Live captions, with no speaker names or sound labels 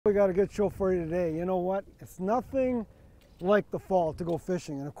We got a good show for you today. You know what? It's nothing like the fall to go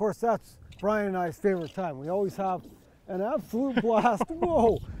fishing. And of course, that's Brian and I's favorite time. We always have an absolute blast,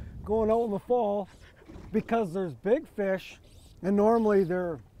 whoa, going out in the fall because there's big fish and normally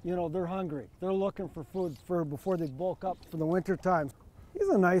they're hungry. They're looking for food before they bulk up for the winter time. He's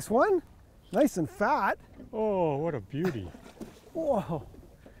a nice one, nice and fat. Oh, what a beauty. Whoa.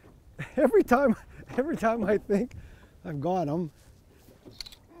 Every time I think I've got him,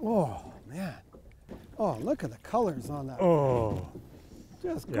 oh man. Oh, look at the colors on that. Oh.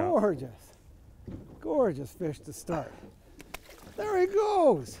 Just gorgeous. Gorgeous fish to start. There he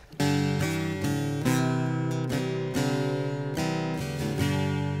goes.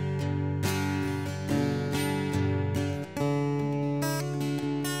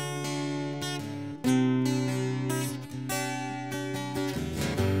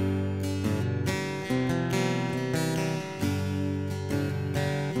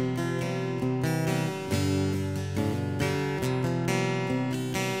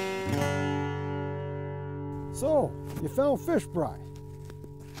 So, you found fish, Bri?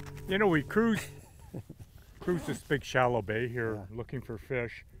 You know, we cruised this big shallow bay here looking for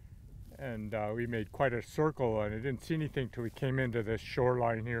fish, and we made quite a circle, and I didn't see anything till we came into this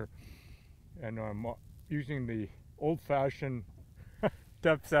shoreline here. And I'm using the old-fashioned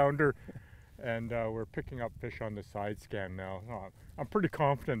depth sounder, and we're picking up fish on the side scan now. I'm pretty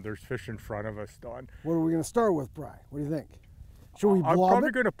confident there's fish in front of us, Don. What are we going to start with, Bri? What do you think? Should we blob I'm probably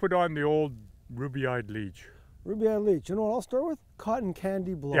it? going to put on the old ruby-eyed leech. Ruby-eyed leech. You know what I'll start with? Cotton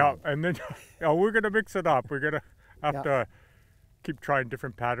candy blob. Yeah, and then we're going to mix it up. We're going to have to keep trying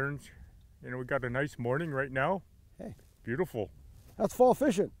different patterns. You know, we got a nice morning right now. Hey. Beautiful. That's fall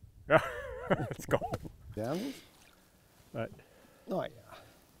fishing. Yeah, let's go. Damsels? But, oh, yeah.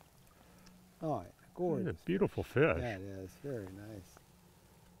 Oh, yeah. Gorgeous. It's a beautiful fish. Yeah, it is. Very nice.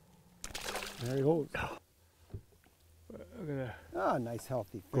 There he goes. Ah, nice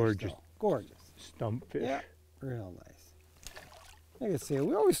healthy fish. Gorgeous. Though. Gorgeous. Stump fish. Yeah, real nice. Like I say,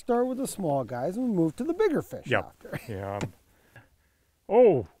 we always start with the small guys and we move to the bigger fish after. Yeah.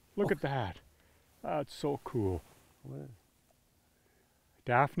 Oh, look at that. That's so cool. What?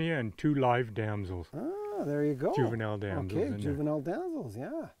 Daphnia and 2 live damsels. Ah, there you go. Juvenile damsels. Okay, juvenile damsels,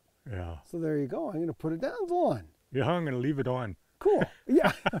 yeah. Yeah. So there you go. I'm going to put a damsel on. Yeah, I'm going to leave it on. Cool.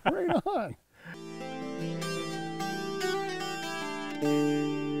 Yeah, right on.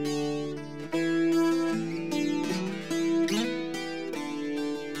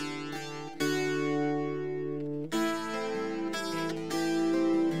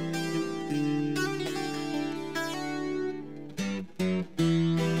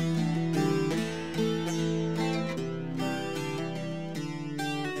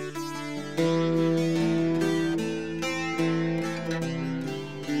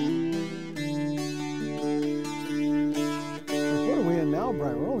 What are we in now,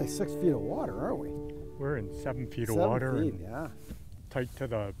 Brian? We're only 6 feet of water, aren't we? We're in 7 feet of water. 7 feet, and yeah. tight to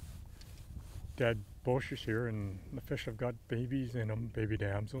the dead bushes here, and the fish have got babies in them, baby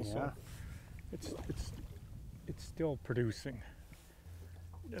damsels. Yeah. So it's still producing.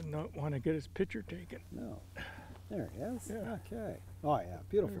 Does not want to get his picture taken. No. There he is. Yeah. Okay. Oh, yeah.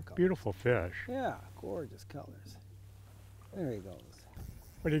 Beautiful color. Beautiful fish. Yeah. Gorgeous colors. There he goes.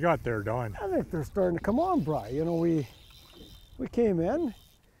 What do you got there, Don? I think they're starting to come on, Bri. You know, we came in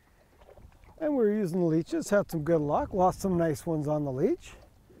and we were using the leeches, had some good luck, lost some nice ones on the leech.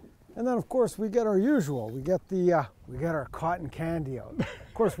 And then of course we get our usual. We get our cotton candy out.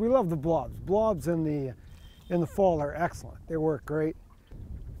 Of course we love the blobs. Blobs in the fall are excellent. They work great.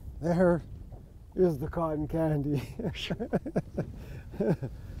 There is the cotton candy.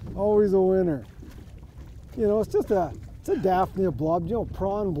 Always a winner. You know, it's a Daphnia blob, you know,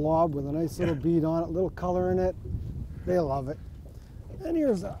 prawn blob with a nice little bead on it, little color in it. They love it. And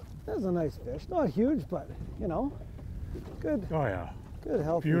there's a nice fish. Not huge, but you know, good. Oh yeah. Good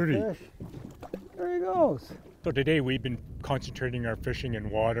healthy Beauty. fish. There he goes. So today we've been concentrating our fishing in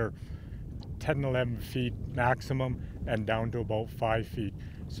water 10, 11 feet maximum and down to about 5 feet.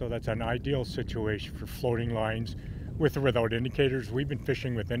 So that's an ideal situation for floating lines with or without indicators. We've been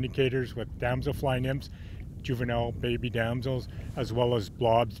fishing with indicators with damselfly nymphs, juvenile baby damsels, as well as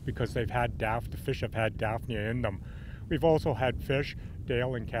blobs because the fish have had Daphnia in them. We've also had fish,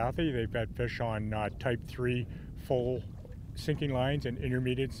 Dale and Kathy, they've had fish on type 3 full sinking lines and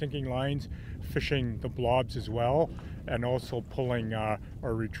intermediate sinking lines, fishing the blobs as well, and also pulling or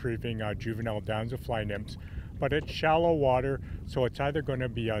retrieving juvenile damselfly nymphs. But it's shallow water, so it's either going to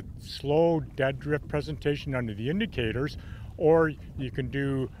be a slow dead drift presentation under the indicators, or you can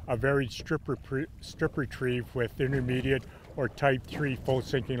do a very strip retrieve with intermediate or type 3 full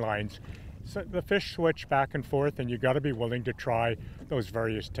sinking lines. So the fish switch back and forth, and you got to be willing to try those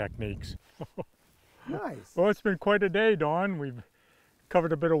various techniques. Nice. Well, it's been quite a day, Don. We've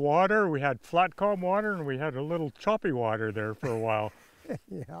covered a bit of water. We had flat calm water, and we had a little choppy water there for a while.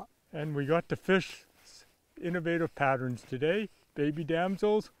 Yeah. And we got to fish innovative patterns today. Baby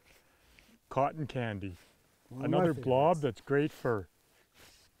damsels, cotton candy. Another blob that's great for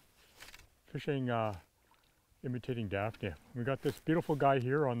fishing, imitating Daphnia. We got this beautiful guy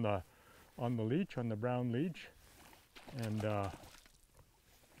here on the leech, on the brown leech, and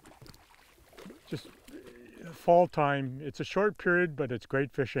just fall time. It's a short period, but it's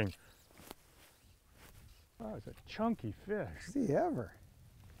great fishing. Oh, it's a chunky fish. See ever.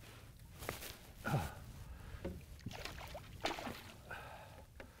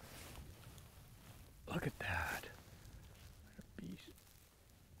 Look at that. What a beast.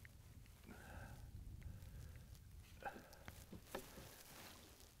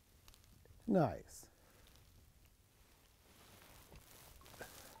 Nice.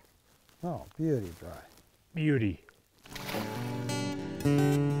 Oh, beauty, Bri. Beauty.